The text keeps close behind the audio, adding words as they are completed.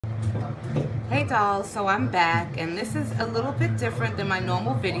Hey dolls, so I'm back and this is a little bit different than my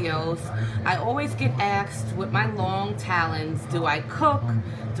normal videos. I always get asked with my long talons, do I cook,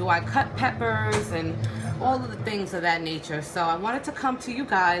 do I cut peppers, and all of the things of that nature. So I wanted to come to you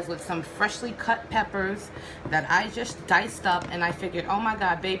guys with some freshly cut peppers that I just diced up, and I figured, oh my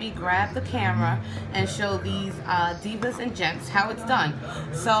god, baby, grab the camera and show these divas and gents how it's done.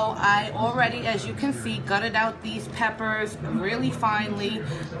 So I already, as you can see, gutted out these peppers really finely,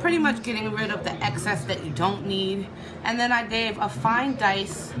 pretty much getting rid of the excess that you don't need. And then I gave a fine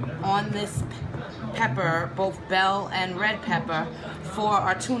dice on this pepper, both bell and red pepper, for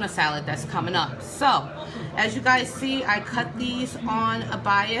our tuna salad that's coming up. So as you guys see, I cut these on a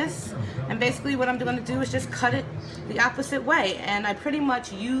bias, and basically what I'm going to do is just cut it the opposite way, and I pretty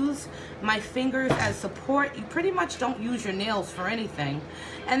much use my fingers as support. You pretty much don't use your nails for anything.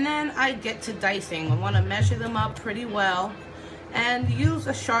 And then I get to dicing. I want to measure them up pretty well and use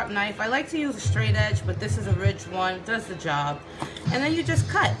a sharp knife. I like to use a straight edge, but this is a ridged one. It does the job. And then you just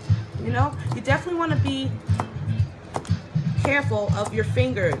cut. You know, you definitely want to be careful of your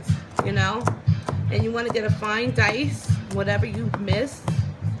fingers, you know, and you want to get a fine dice, whatever you missed,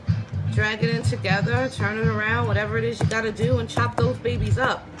 drag it in together, turn it around, whatever it is you got to do, and chop those babies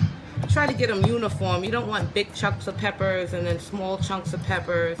up. Try to get them uniform. You don't want big chunks of peppers and then small chunks of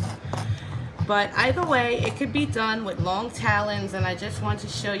peppers. But either way, it could be done with long talons, and I just want to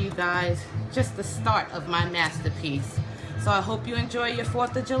show you guys just the start of my masterpiece. So I hope you enjoy your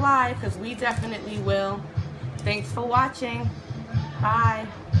 4th of July, because we definitely will. Thanks for watching. Bye.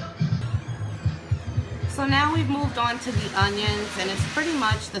 So now we've moved on to the onions, and it's pretty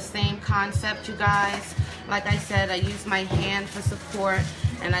much the same concept, you guys. Like I said, I use my hand for support,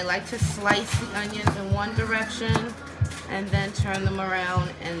 and I like to slice the onions in one direction and then turn them around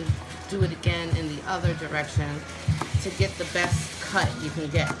and do it again in the other direction to get the best cut you can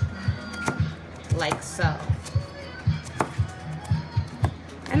get, like so.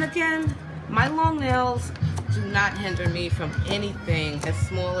 And again, my long nails do not hinder me from anything as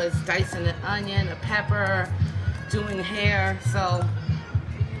small as dicing an onion, a pepper, doing hair. So,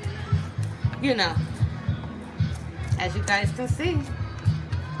 you know, as you guys can see.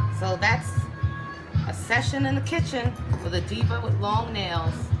 So that's a session in the kitchen with a diva with long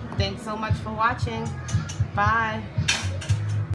nails. Thanks so much for watching. Bye.